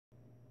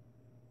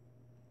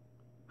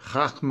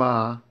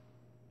Chachma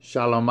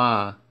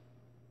Shalomah,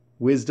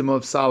 Wisdom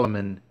of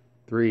Solomon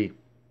 3.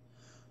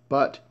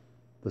 But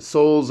the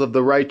souls of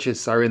the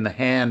righteous are in the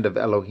hand of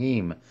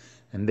Elohim,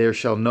 and there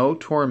shall no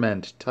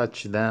torment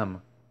touch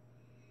them.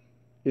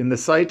 In the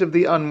sight of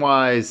the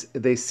unwise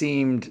they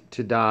seemed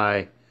to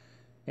die,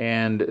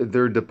 and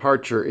their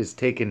departure is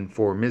taken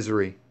for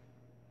misery.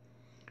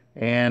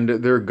 And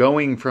their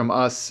going from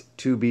us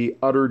to be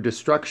utter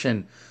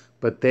destruction,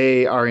 but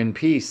they are in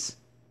peace.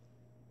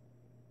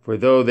 For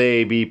though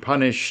they be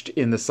punished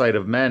in the sight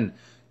of men,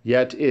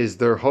 yet is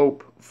their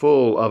hope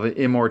full of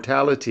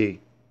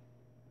immortality.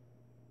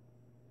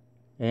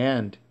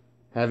 And,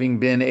 having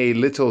been a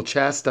little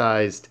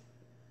chastised,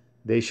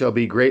 they shall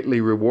be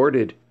greatly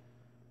rewarded,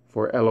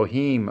 for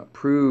Elohim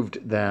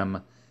proved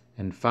them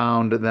and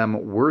found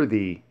them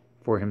worthy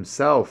for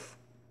himself.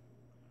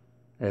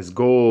 As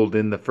gold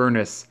in the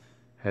furnace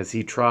has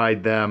he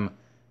tried them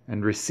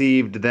and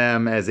received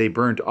them as a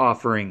burnt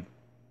offering.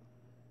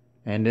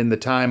 And in the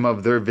time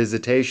of their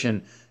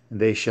visitation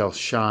they shall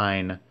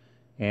shine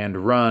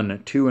and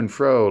run to and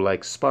fro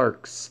like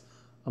sparks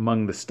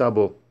among the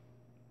stubble.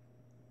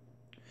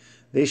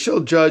 They shall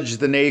judge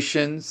the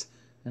nations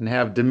and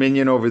have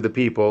dominion over the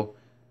people,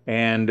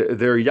 and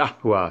their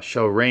Yahuwah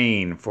shall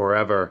reign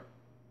forever.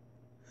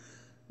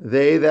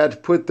 They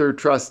that put their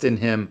trust in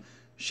him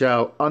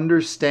shall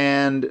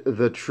understand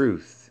the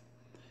truth,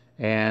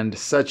 and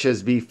such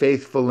as be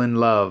faithful in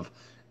love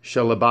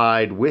shall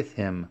abide with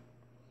him.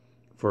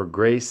 For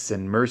grace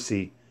and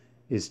mercy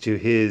is to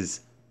his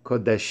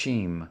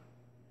Kodashim,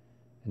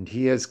 and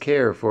he has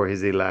care for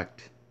his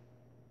elect.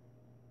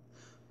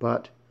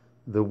 But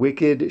the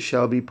wicked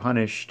shall be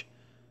punished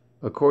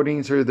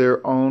according to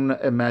their own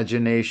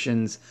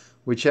imaginations,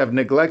 which have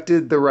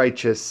neglected the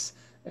righteous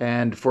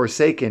and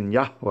forsaken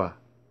Yahweh.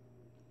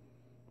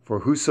 For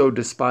whoso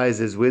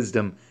despises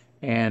wisdom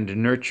and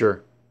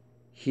nurture,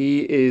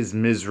 he is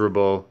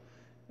miserable,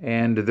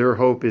 and their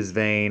hope is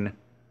vain.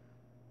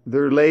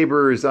 Their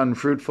labor is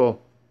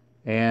unfruitful,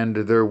 and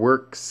their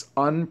works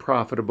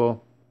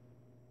unprofitable.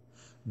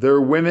 Their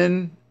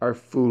women are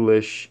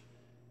foolish,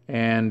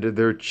 and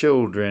their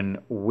children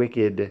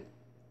wicked.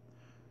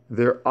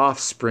 Their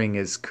offspring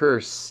is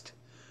cursed.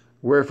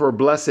 Wherefore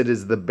blessed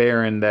is the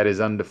barren that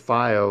is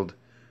undefiled,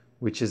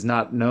 which has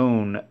not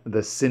known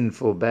the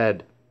sinful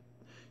bed.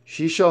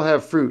 She shall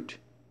have fruit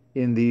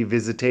in the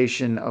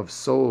visitation of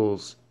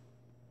souls.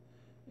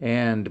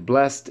 And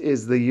blessed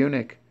is the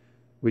eunuch,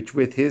 which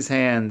with his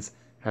hands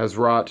has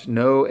wrought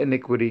no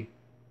iniquity,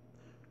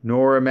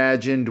 nor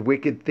imagined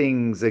wicked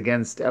things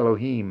against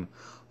Elohim,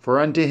 for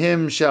unto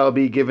him shall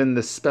be given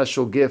the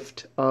special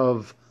gift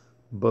of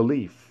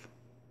belief,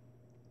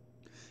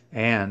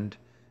 and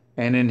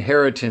an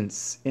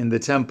inheritance in the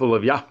temple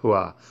of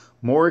Yahuwah,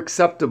 more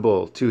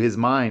acceptable to his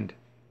mind.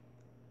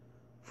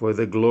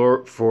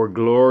 For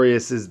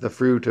glorious is the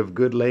fruit of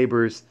good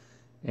labors,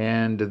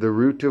 and the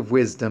root of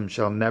wisdom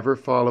shall never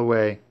fall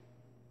away.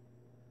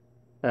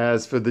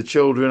 As for the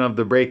children of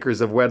the breakers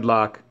of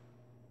wedlock,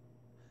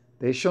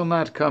 they shall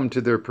not come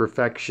to their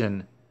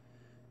perfection,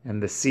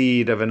 and the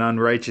seed of an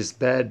unrighteous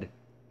bed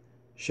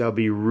shall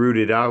be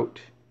rooted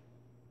out.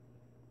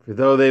 For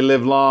though they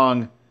live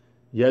long,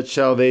 yet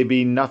shall they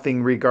be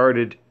nothing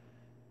regarded,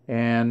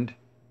 and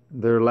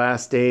their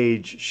last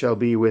age shall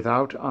be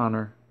without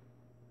honor.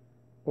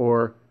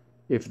 Or,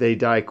 if they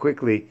die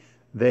quickly,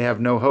 they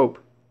have no hope,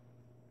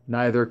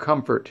 neither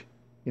comfort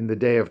in the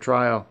day of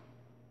trial.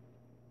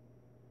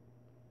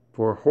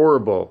 For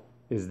horrible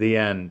is the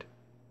end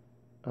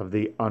of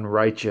the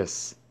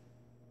unrighteous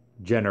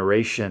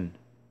generation.